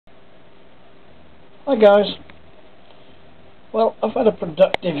Hi guys. Well, I've had a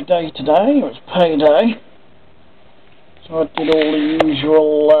productive day today. It was payday, so I did all the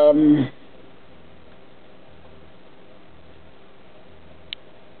usual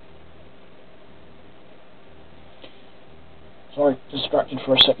sorry, distracted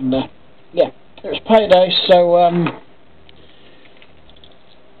for a second there. Yeah, it was payday, so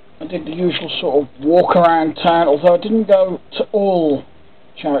I did the usual sort of walk around town, although I didn't go to all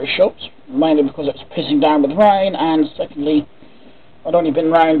charity shops, mainly because it was pissing down with rain, and secondly, I'd only been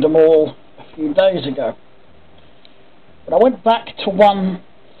round them all a few days ago. But I went back to one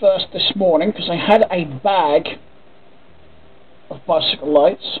first this morning because I had a bag of bicycle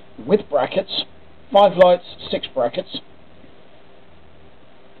lights with brackets, 5 lights, 6 brackets,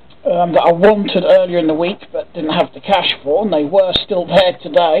 that I wanted earlier in the week but didn't have the cash for, and they were still there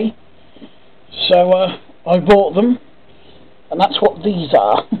today, so I bought them, and that's what these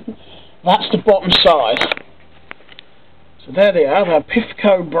are. That's the bottom side. So there they are. They're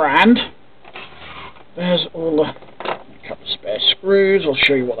Pifco brand. There's all the couple of spare screws. I'll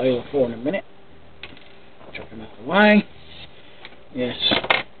show you what they are for in a minute. Chuck them out of the way. Yes,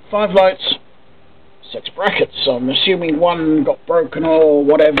 5 lights, 6 brackets. So I'm assuming one got broken or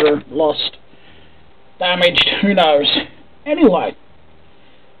whatever, lost, damaged, who knows. Anyway,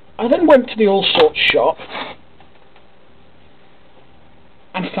 I then went to the all sorts shop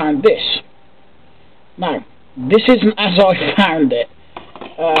and found this. Now, this isn't as I found it,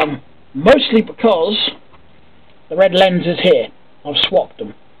 mostly because the red lens is here. I've swapped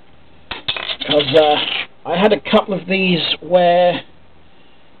them because I had a couple of these where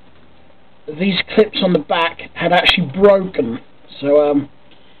these clips on the back had actually broken, so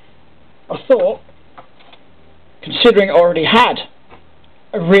I thought, considering I already had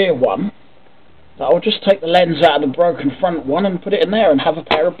a rear one, that I'll just take the lens out of the broken front one and put it in there and have a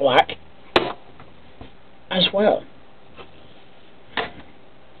pair of black as well.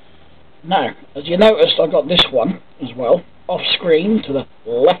 Now, as you noticed, I got this one as well, off screen to the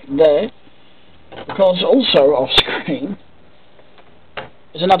left there, because also off screen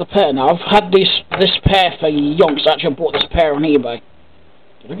is another pair. Now, I've had this pair for yonks. Actually, I bought this pair on eBay.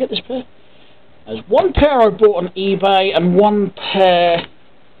 Did I get this pair? There's one pair I bought on eBay and one pair,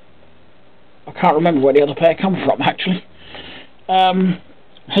 I can't remember where the other pair come from actually.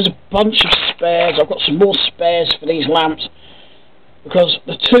 There's a bunch of spares. I've got some more spares for these lamps, because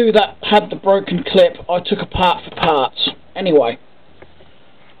the two that had the broken clip I took apart for parts. Anyway,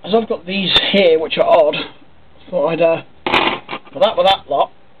 as I've got these here which are odd, I thought I'd put that with that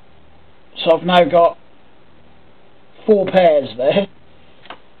lot. So I've now got 4 pairs there,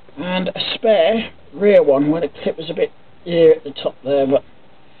 and a spare rear one where the clip was a bit here at the top there, but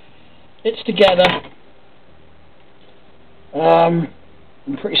it's together.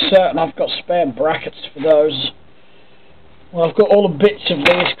 I'm pretty certain I've got spare brackets for those. Well, I've got all the bits of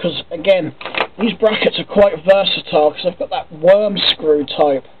these because, again, these brackets are quite versatile because I've got that worm screw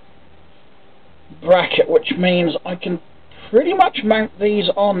type bracket, which means I can pretty much mount these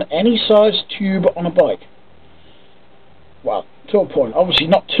on any size tube on a bike. Well, to a point. Obviously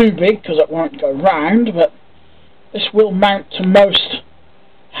not too big because it won't go round, but this will mount to most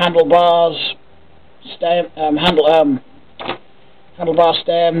handlebars, handlebar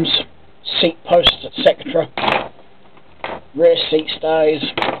stems, seat posts, etc., rear seat stays,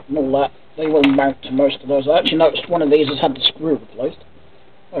 and all that. They will mount to most of those. I actually noticed one of these has had the screw replaced.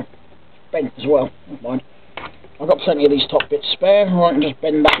 Oh, it's bent as well. Never mind. I've got plenty of these top bits spare. I can just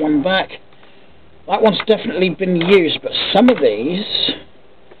bend that one back. That one's definitely been used, but some of these,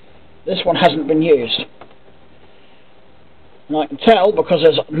 this one hasn't been used. And I can tell because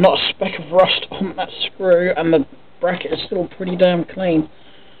there's not a speck of rust on that screw, and the bracket is still pretty damn clean.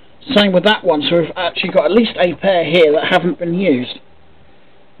 Same with that one, so we've actually got at least a pair here that haven't been used.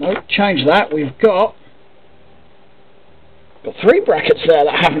 No, change that. We've got 3 brackets there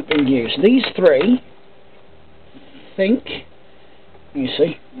that haven't been used. These 3, I think, you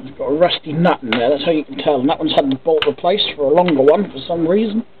see, it's got a rusty nut in there, that's how you can tell, and that one's had the bolt replaced for a longer one for some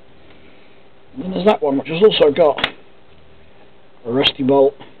reason. And then there's that one, which has also got a rusty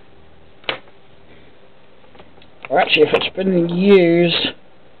bolt. Or actually, if it's been used,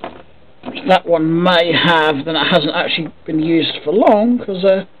 which that one may have, then it hasn't actually been used for long, because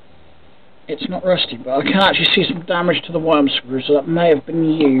it's not rusty, but I can actually see some damage to the worm screw, so that may have been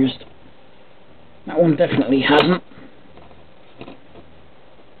used. That one definitely hasn't.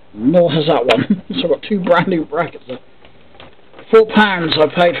 Nor has that one. So I've got 2 brand new brackets there. £4 I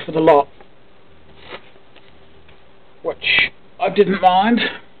paid for the lot, which I didn't mind.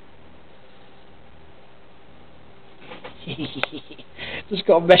 Just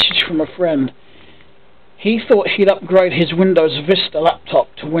got a message from a friend. he thought he'd upgrade his Windows Vista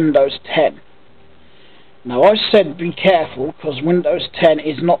laptop to Windows 10. Now I said be careful, because Windows 10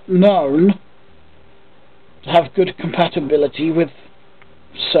 is not known to have good compatibility with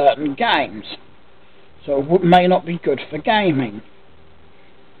certain games, so it may not be good for gaming.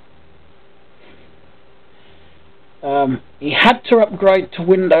 He had to upgrade to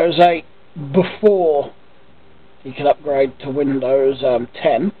Windows 8 before he could upgrade to Windows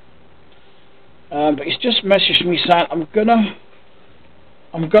 10. But he's just messaged me saying I'm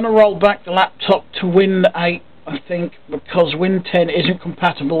gonna roll back the laptop to Win 8, I think, because Win 10 isn't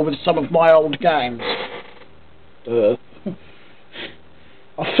compatible with some of my old games. I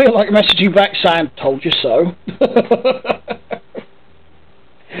feel like messaging back saying, told you so.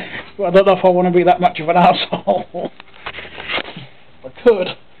 But I don't know if I want to be that much of an asshole. I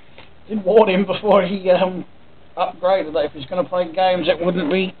could. Did warn him before he upgraded that if he's going to play games it wouldn't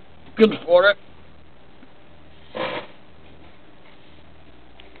be good for it.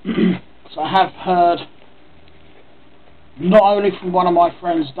 So I have heard, not only from one of my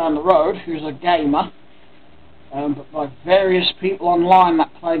friends down the road who's a gamer, but by various people online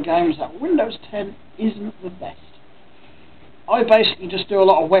that play games, that Windows 10 isn't the best. I basically just do a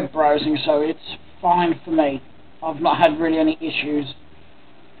lot of web browsing, so it's fine for me. I've not had really any issues,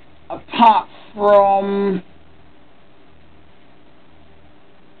 apart from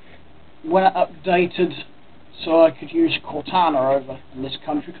when it updated so I could use Cortana over in this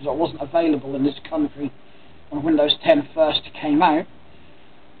country, because it wasn't available in this country when Windows 10 first came out.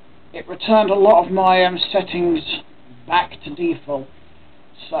 It returned a lot of my settings back to default,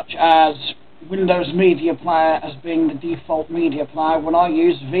 such as Windows Media Player as being the default media player when I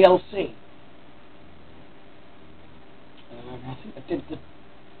use VLC. I think it did the...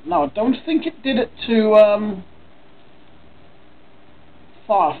 No, I don't think it did it to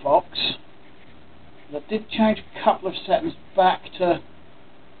Firefox. That did change a couple of settings back to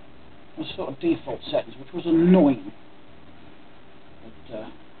the sort of default settings, which was annoying. But,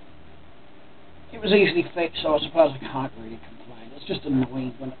 it was easily fixed, so I suppose I can't really complain. It's just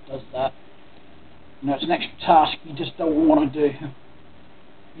annoying when it does that. You know, it's an extra task you just don't want to do.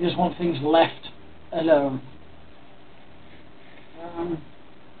 You just want things left alone.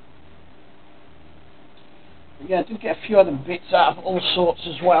 But yeah, I did get a few other bits out of all sorts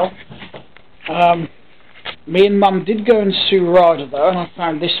as well. Me and Mum did go and sue Ryder though, and I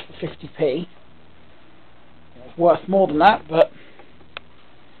found this for 50p. It's worth more than that, but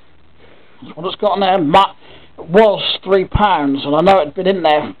what it's got on there, it was £3, and I know it had been in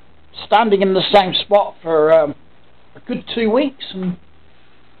there, standing in the same spot for a good 2 weeks, and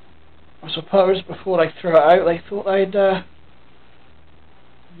I suppose before they threw it out, they thought they'd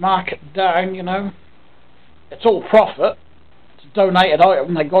mark it down, you know. It's all profit. It's a donated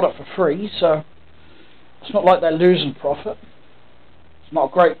item, they got it for free, so it's not like they're losing profit. It's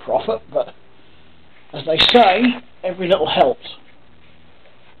not a great profit, but as they say, every little helps.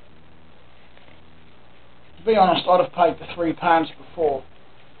 To be honest, I'd have paid the £3 before,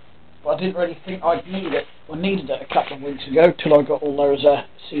 but I didn't really think I'd need it. I needed it a couple of weeks ago till I got all those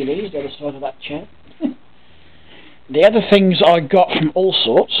CDs the other side of that chair. The other things I got from all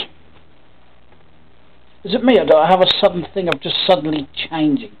sorts. Is it me, or do I have a sudden thing of just suddenly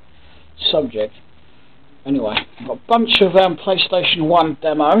changing subject? Anyway, I've got a bunch of PlayStation 1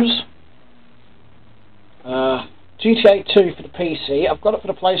 demos. GTA 2 for the PC. I've got it for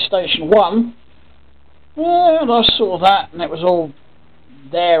the PlayStation 1. And I saw that, and it was all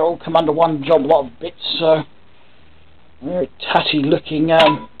there, all come under one job, lot of bits, so very tatty looking.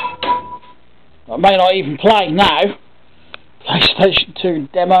 I may not even play now. PlayStation 2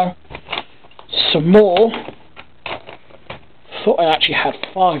 demo. Some more. Thought I actually had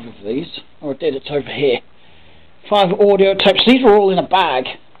 5 of these. Oh, I did, it's over here. 5 audio tapes. These were all in a bag,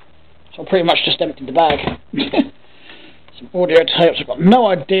 so I pretty much just emptied the bag. Some audio tapes. I've got no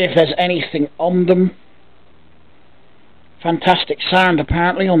idea if there's anything on them. Fantastic sound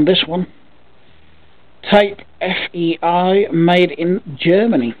apparently on this one. Tape FEI, made in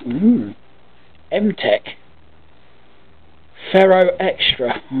Germany. MTech. Ferro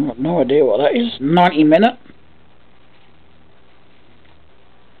Extra. I've got no idea what that is. 90 minute.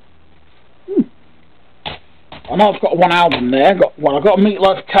 I know I've got one album there. I've got a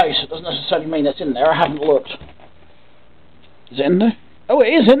Meatloaf case. It doesn't necessarily mean it's in there. I haven't looked. Is it in there? Oh, it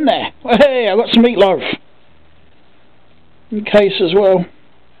is in there. Hey, I've got some Meatloaf in case as well.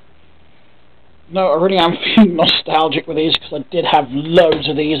 No, I really am feeling nostalgic with these because I did have loads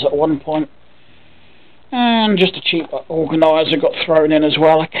of these at one point. And just a cheap organiser got thrown in as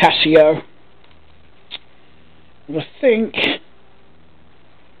well, a Casio. And I think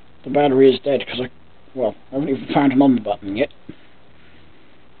the battery is dead because Well, I haven't even found an on button yet.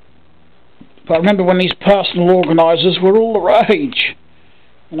 But I remember when these personal organisers were all the rage.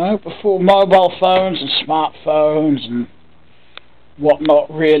 You know, before mobile phones and smartphones and whatnot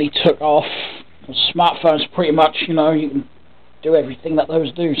really took off. Because smartphones pretty much, you know, you can do everything that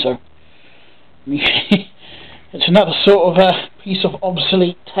those do, so it's another sort of a piece of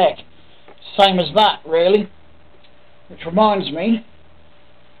obsolete tech. Same as that, really. Which reminds me,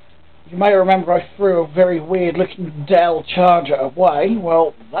 you may remember I threw a very weird looking Dell charger away.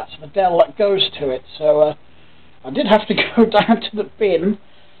 Well, that's the Dell that goes to it, so I did have to go down to the bin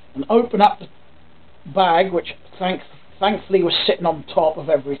and open up the bag, which thankfully was sitting on top of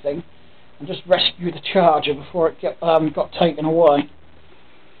everything, and just rescue the charger before it got taken away.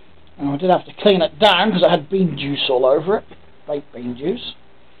 And I did have to clean it down because I had bean juice all over it, baked bean juice.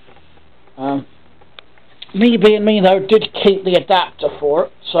 Me being me though, did keep the adapter for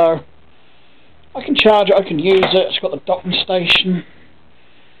it, so I can charge it, I can use it, it's got the docking station.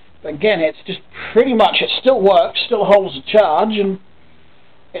 But again, it's just pretty much, it still works, still holds a charge, and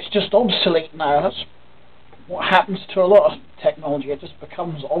it's just obsolete now. That's what happens to a lot of technology, it just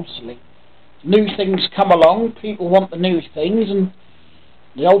becomes obsolete. New things come along, people want the new things, and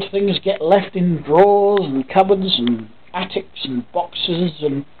the old things get left in drawers and cupboards and attics and boxes,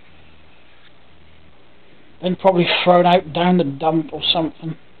 and then probably thrown out down the dump or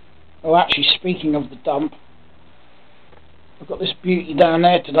something. Oh, actually, speaking of the dump, I've got this beauty down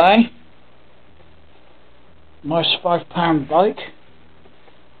there today. Nice £5 bike.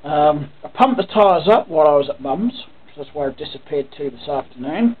 I pumped the tyres up while I was at Mum's, because that's where I disappeared to this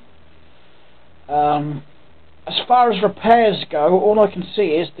afternoon. As far as repairs go, all I can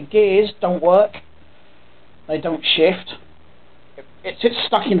see is the gears don't work. They don't shift. It's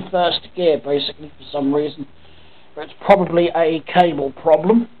stuck in first gear, basically, for some reason. But it's probably a cable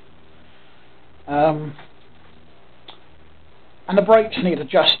problem. And the brakes need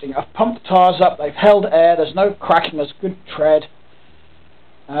adjusting. I've pumped the tyres up, they've held air, there's no cracking, there's good tread.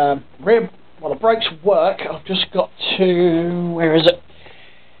 Well, the brakes work. I've just got to, where is it?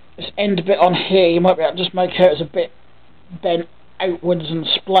 This end bit on here, you might be able to just make out it's a bit bent outwards and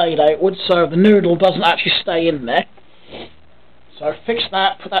splayed outwards, so the noodle doesn't actually stay in there. So fix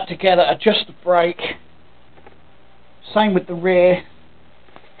that, put that together, adjust the brake. Same with the rear.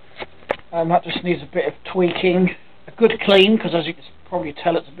 That just needs a bit of tweaking. A good clean, because as you can probably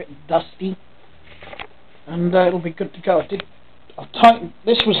tell, it's a bit dusty. And it'll be good to go. I've tightened.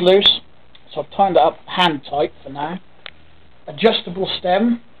 This was loose, so I've tightened it up hand tight for now. Adjustable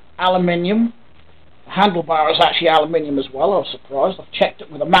stem, aluminium. The handlebar is actually aluminium as well. I was surprised. I've checked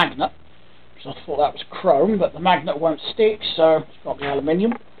it with a magnet, because I thought that was chrome, but the magnet won't stick, so it's got the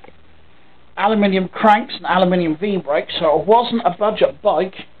aluminium. Aluminium cranks and aluminium V-brakes, so it wasn't a budget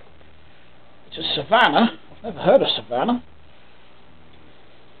bike. It's a Savannah. I've never heard of Savannah.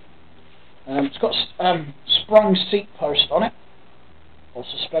 It's got sprung seat post on it, or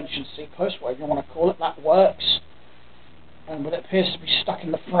suspension seat post, whatever you want to call it. That works, but it appears to be stuck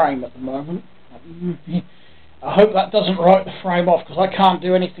in the frame at the moment. I hope that doesn't write the frame off, because I can't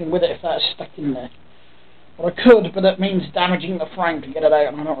do anything with it if that's stuck in there. Well, I could, but it means damaging the frame to get it out,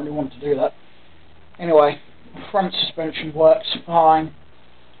 and I don't really want to do that. Anyway, the front suspension works fine.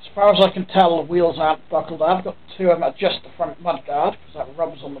 As far as I can tell, the wheels aren't buckled. I've got to adjust the front mudguard, because that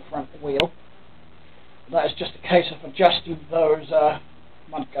rubs on the front wheel. That is just a case of adjusting those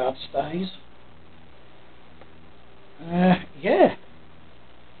mudguard stays. Yeah.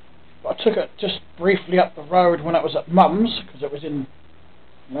 But I took it just briefly up the road when it was at Mum's, because it was in,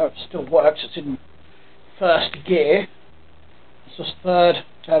 you know, it still works. It's in first gear. It's just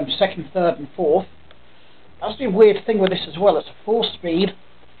second, third and fourth. That's the weird thing with this as well. It's a 4-speed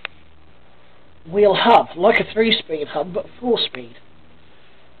wheel hub, like a 3-speed hub, but 4-speed.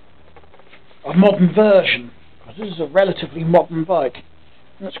 A modern version, because this is a relatively modern bike.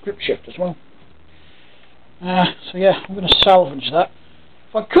 And it's grip shift as well. So yeah, I'm going to salvage that.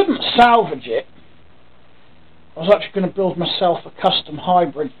 If I couldn't salvage it, I was actually going to build myself a custom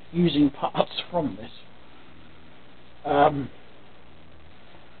hybrid using parts from this.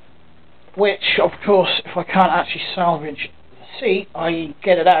 Which, of course, if I can't actually salvage the seat, I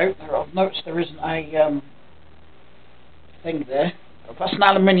get it out. I've noticed there isn't a thing there. If that's an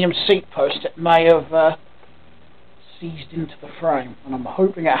aluminium seat post, it may have seized into the frame, and I'm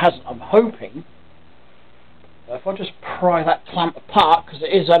hoping it hasn't. I'm hoping that if I just pry that clamp apart, because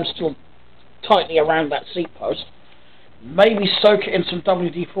it is still tightly around that seat post, maybe soak it in some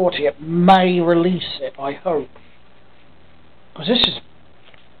WD-40, it may release it, I hope. Because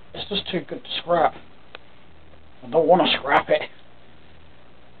it's just too good to scrap. I don't want to scrap it.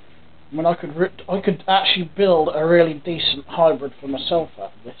 I mean, I could actually build a really decent hybrid for myself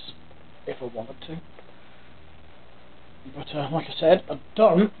out of this, if I wanted to. But like I said, I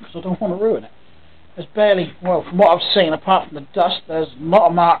don't, because I don't want to ruin it. There's barely, well, from what I've seen, apart from the dust, there's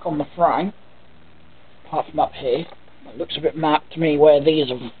not a mark on the frame, apart from up here. It looks a bit marked to me where these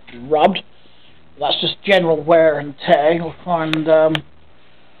have rubbed. That's just general wear and tear. You'll find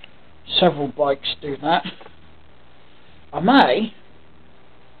several bikes do that. I may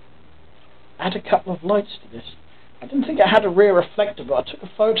add a couple of lights to this. I didn't think it had a rear reflector, but I took a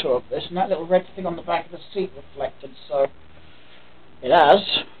photo of this, and that little red thing on the back of the seat reflected, so it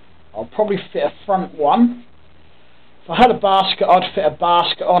has. I'll probably fit a front one. If I had a basket, I'd fit a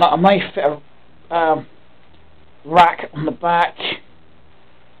basket on it. I may fit a rack on the back,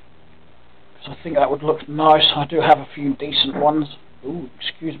 because I think that would look nice. I do have a few decent ones. Ooh,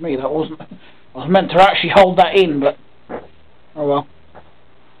 excuse me, that wasn't... I was meant to actually hold that in, but... oh well.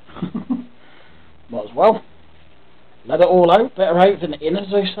 Might as well. Let it all out. Better out than in, as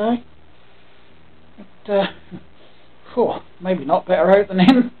they say. But, maybe not. Better out than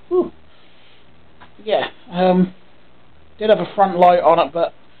in. Whew. Yeah, did have a front light on it,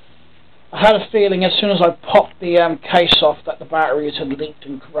 but I had a feeling as soon as I popped the case off that the batteries had leaked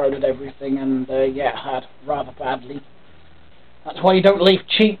and corroded everything, and yeah, it had rather badly. That's why you don't leave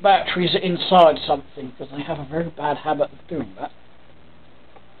cheap batteries inside something, because they have a very bad habit of doing that.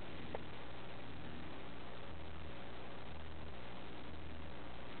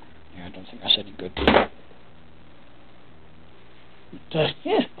 Yeah, I don't think that's any good. But,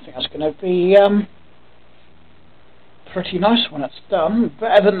 yeah, I think that's going to be pretty nice when it's done.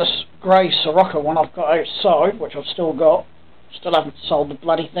 Better than the grey Sirocco one I've got outside, which I've still got. Still haven't sold the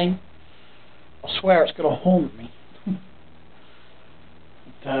bloody thing. I swear it's going to haunt me.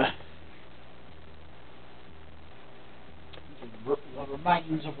 But, the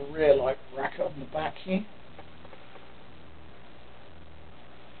remains of a rear light bracket on the back here.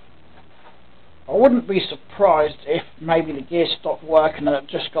 I wouldn't be surprised if maybe the gear stopped working and it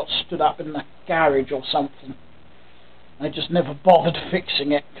just got stood up in the garage or something. They just never bothered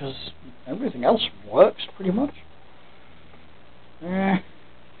fixing it, because everything else works pretty much. That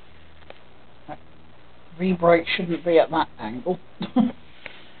V-brake shouldn't be at that angle.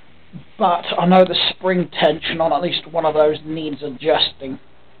 But I know the spring tension on at least one of those needs adjusting,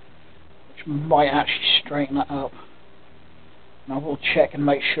 which might actually straighten it up. And I will check and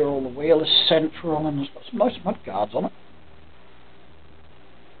make sure all the wheel is central, and it's got some nice mud guards on it.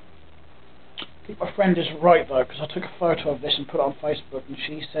 I think my friend is right though, because I took a photo of this and put it on Facebook, and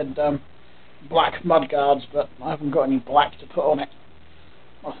she said black mud guards, but I haven't got any black to put on it.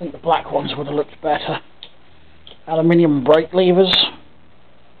 I think the black ones would have looked better. Aluminium brake levers.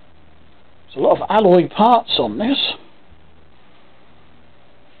 There's a lot of alloy parts on this.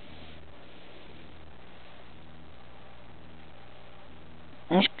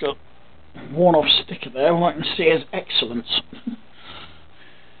 That's got a worn off sticker there, all I can see is excellence.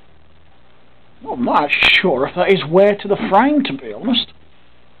 Well, I'm not actually sure if that is wear to the frame, to be honest.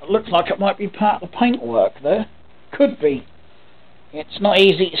 It looks like it might be part of the paintwork there. Could be. It's not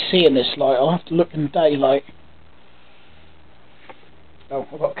easy to see in this light, I'll have to look in daylight. Oh,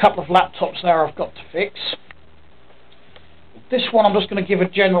 I've got a couple of laptops there I've got to fix. This one I'm just going to give a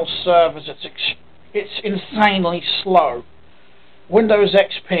general service. It's insanely slow. Windows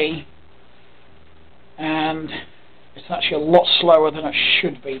XP, and it's actually a lot slower than it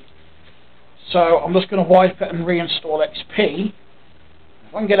should be. So I'm just going to wipe it and reinstall XP.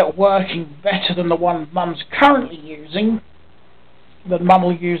 If I can get it working better than the one Mum's currently using, then Mum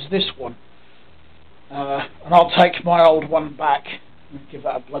will use this one. And I'll take my old one back and give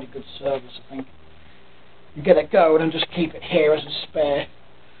that a bloody good service, I think. And get it going and just keep it here as a spare.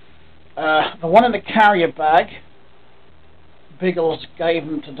 The one in the carrier bag, Biggles gave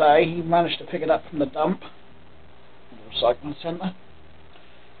him today. He managed to pick it up from the dump, the recycling centre.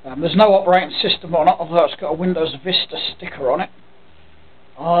 There's no operating system on it, although it's got a Windows Vista sticker on it.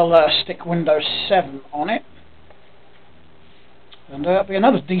 I'll stick Windows 7 on it, and that'll be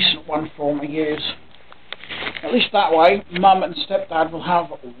another decent one for me to use. At least that way, Mum and Stepdad will have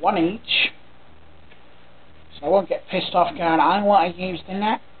one each, so I won't get pissed off going, I want to use the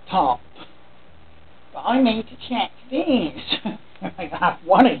laptop, but I need to check this. I have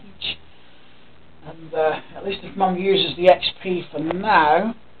one each, and at least if Mum uses the XP for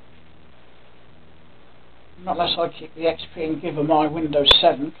now, not unless I keep the XP and give her my Windows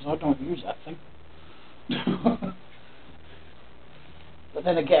 7, because I don't use that thing. But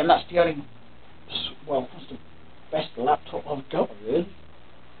then again, that's the only, well, that's the best laptop I've got, really.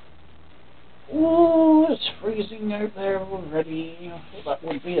 Oh, it's freezing out there already. I thought that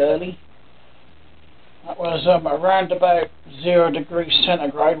would be early. That was around about 0 degrees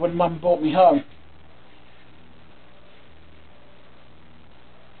centigrade when Mum brought me home.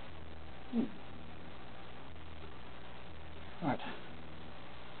 Right.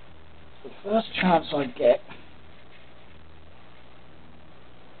 The first chance I get,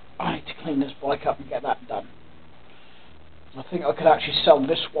 I need to clean this bike up and get that done. I think I could actually sell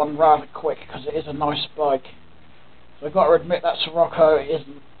this one rather quick because it is a nice bike. So I've got to admit that Sirocco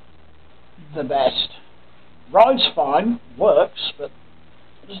isn't the best. Rides fine, works, but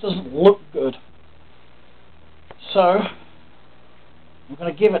it just doesn't look good. So I'm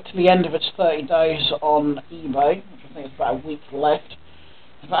going to give it to the end of its 30 days on eBay, which I think is about a week left.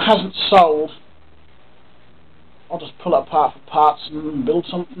 If it hasn't sold, I'll just pull it apart for parts and build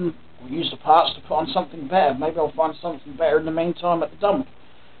something, or use the parts to put on something better. Maybe I'll find something better in the meantime at the dump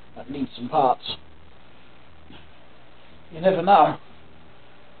that needs some parts. You never know.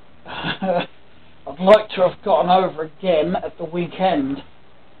 I'd like to have gotten over again at the weekend.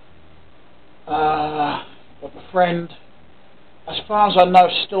 But the friend, as far as I know,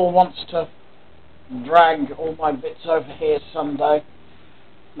 still wants to drag all my bits over here Sunday.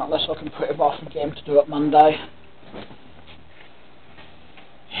 Not unless I can put him off and get him to do it Monday.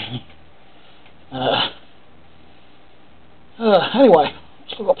 Anyway,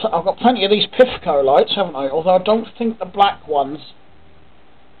 I've got plenty of these Pifco lights, haven't I? Although I don't think the black ones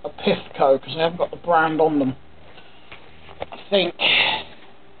are Pifco because they haven't got the brand on them. I think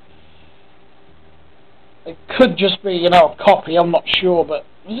it could just be, a copy. I'm not sure, but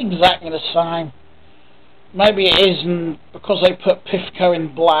it's exactly the same. Maybe it is, and because they put Pifco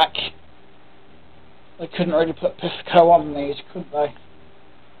in black, they couldn't really put Pifco on these, could they?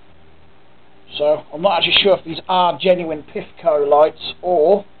 So, I'm not actually sure if these are genuine Pifco lights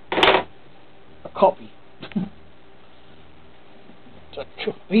or a copy. So,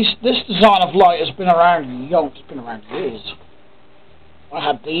 this design of light has been around it's been around years. I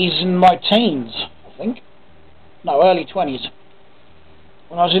had these in my teens, I think. No, early 20s.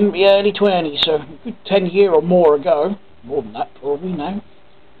 When I was in the early 20s, so a good 10 years or more ago. More than that, probably, now.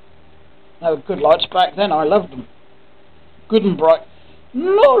 They were good lights back then, I loved them. Good and bright.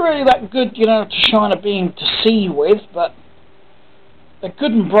 Not really that good, to shine a beam to see with, but they're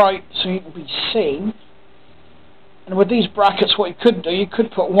good and bright so you can be seen. And with these brackets, what you could do, you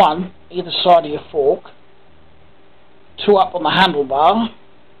could put one either side of your fork, two up on the handlebar,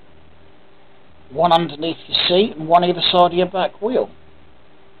 one underneath your seat, and one either side of your back wheel.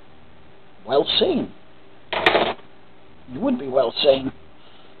 Well seen. You would be well seen.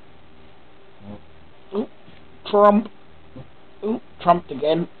 Oop, Trump. Oop, trumped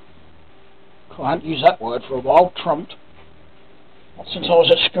again. Can't use that word for a while, trumped. Not since I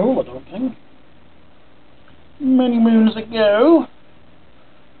was at school, I don't think. Many moons ago.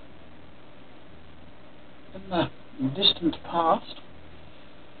 In the distant past.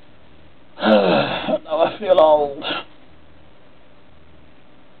 Now I feel old.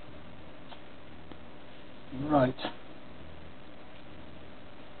 Right.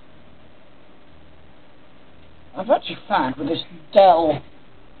 I've actually found with this Dell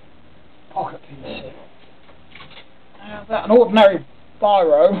Pocket PC that an ordinary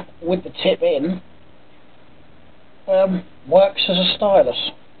biro with the tip in works as a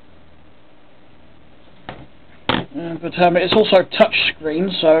stylus. But it's also touch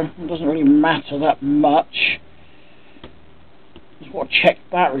screen, so it doesn't really matter that much. I just want to check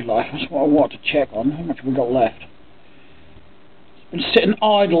battery life. That's what I want to check on. How much have we got left? It's been sitting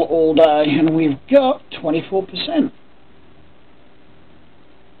idle all day, and we've got 24%.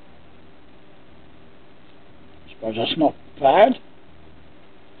 I suppose that's not bad.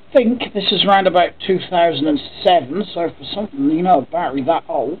 I think this is around about 2007, so for something, a battery that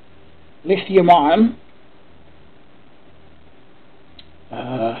old, lithium ion.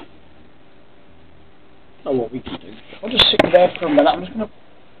 I don't know what we can do. I'll just sit there for a minute. I'm just going to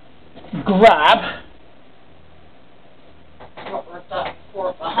grab rubber adapter for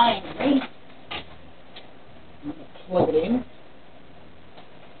it behind me. I'm going to plug it in.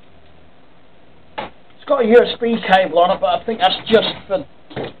 It's got a USB cable on it, but I think that's just for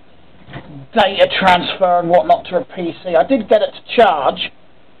data transfer and whatnot to a PC. I did get it to charge,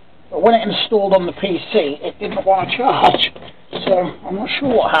 but when it installed on the PC, it didn't want to charge. So I'm not sure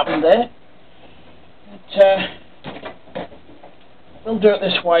what happened there. But we'll do it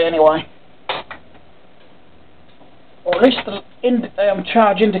this way anyway. Or at least the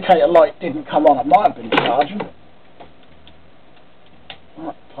charge indicator light didn't come on. It might have been charging.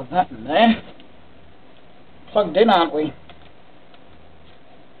 Right, plug that in there. Plugged in, aren't we?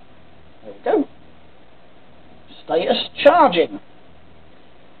 There we go. Status charging.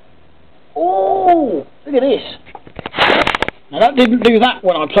 Oh, look at this. Now that didn't do that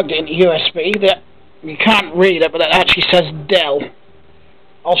when I plugged it into USB. That you can't read it, but that actually says Dell.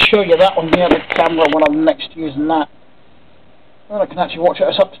 I'll show you that on the other camera when I'm next using that. Well, I can actually watch it.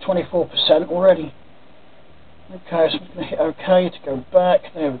 It's up to 24% already. Okay, so I'm going to hit OK to go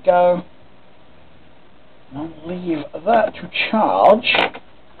back. There we go. And I'll leave that to charge.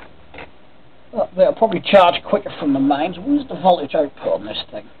 Oh, they'll probably charge quicker from the mains. Where's the voltage output on this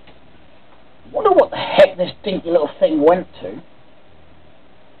thing? I wonder what the heck this dinky little thing went to.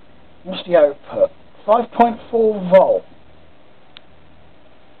 What's the output? 5.4 volt.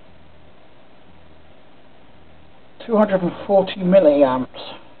 240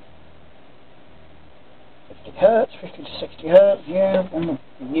 milliamps. 50 hertz, 50 to 60 hertz, yeah, on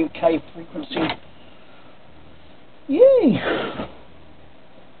the UK frequency. Yay!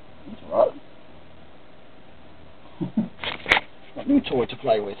 That's alright. Got a new toy to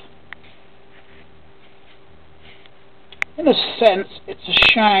play with. In a sense, it's a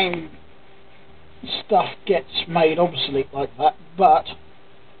shame stuff gets made obsolete like that, but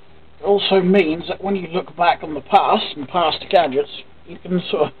it also means that when you look back on the past and past gadgets, you can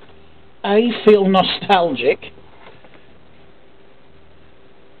sort of A, feel nostalgic,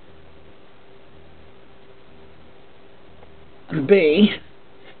 and B,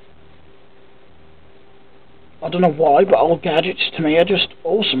 I don't know why, but old gadgets to me are just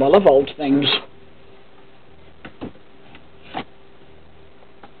awesome. I love old things.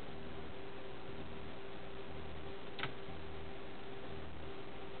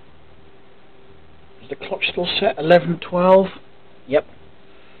 Is the clock still set? 11:12? Yep.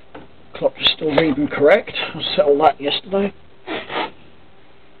 Clock is still reading correct. I settled that yesterday.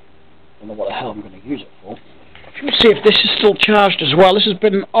 Don't know what the hell I'm going to use it for. We'll see if this is still charged as well. This has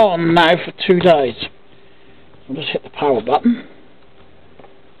been on now for 2 days. I'll just hit the power button.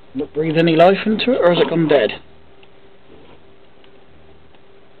 Will it breathe any life into it, or has it gone dead?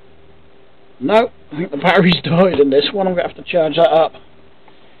 No, I think the battery's died in this one. I'm going to have to charge that up.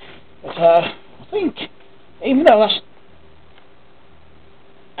 But I think, even though that's...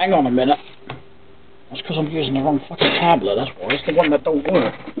 Hang on a minute. That's because I'm using the wrong fucking tablet, that's why. It's the one that don't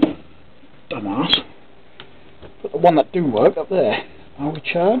work. Dumbass. Put the one that do work up there. Are we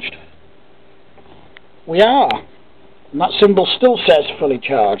charged? We are. And that symbol still says fully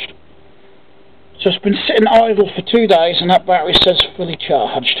charged. So it's been sitting idle for 2 days and that battery says fully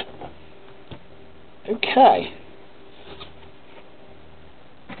charged. Okay.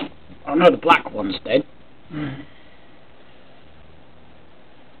 I know the black one's dead.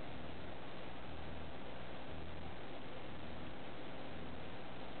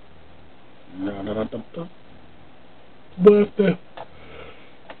 We'll have to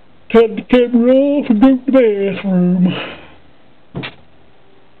turn the camera off and go to the bathroom. I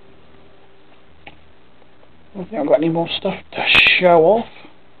don't think I've got any more stuff to show off.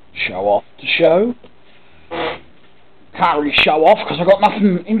 To show. Can't really show off because I've got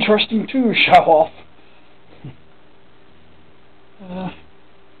nothing interesting to show off.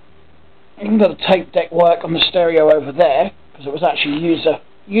 Even though the tape deck worked on the stereo over there, because it was actually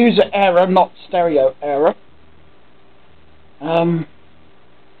user error, not stereo error. I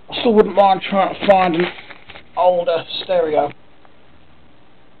still wouldn't mind trying to find an older stereo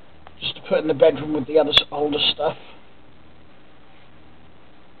just to put in the bedroom with the other older stuff.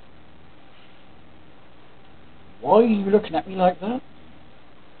 Why are you looking at me like that?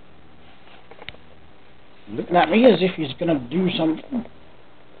 You're looking at me as if he's going to do something.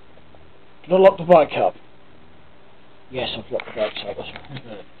 Did I lock the bike up? Yes, I've locked the bike up.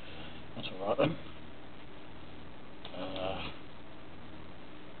 That's alright then.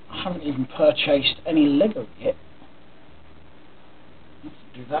 I haven't even purchased any Lego yet. I have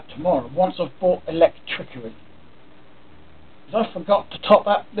to do that tomorrow, once I've bought electricity. Because I forgot to top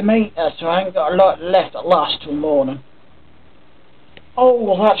up the meter, so I ain't got a lot left at last till morning. Oh,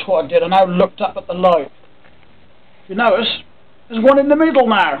 well that's what I did. I now looked up at the light. If you notice, there's one in the middle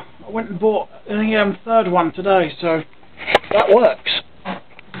now. I went and bought the third one today, so that works.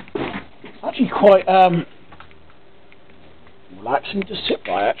 It's actually quite relaxing to sit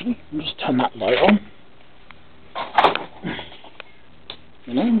by, actually. I'll just turn that light on.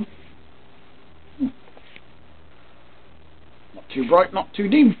 You know, not too bright, not too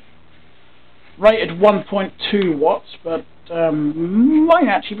dim. Rated 1.2 watts, but might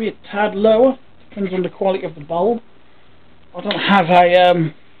actually be a tad lower. Depends on the quality of the bulb. I don't have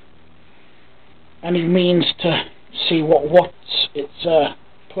a any means to see what watts it's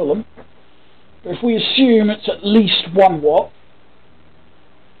pulling. But if we assume it's at least 1 watt,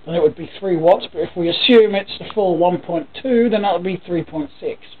 then it would be 3 watts, but if we assume it's the full 1.2, then that would be 3.6,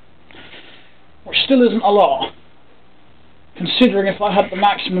 which still isn't a lot, considering if I had the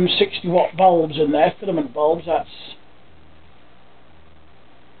maximum 60 watt bulbs in there, filament bulbs, that's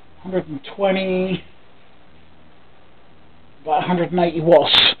 120, about 180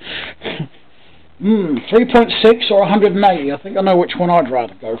 watts. 3.6 or 180, I think I know which one I'd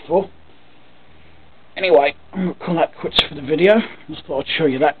rather go for. Anyway, I'm going to call that quits for the video. Just thought I'd show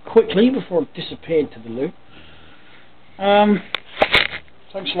you that quickly before it disappeared to the loo.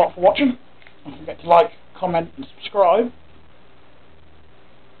 Thanks a lot for watching. Don't forget to like, comment and subscribe.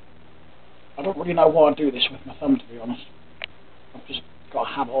 I don't really know why I do this with my thumb, to be honest. I've just got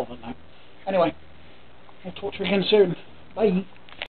a habit of it now. Anyway, I'll talk to you again soon. Bye.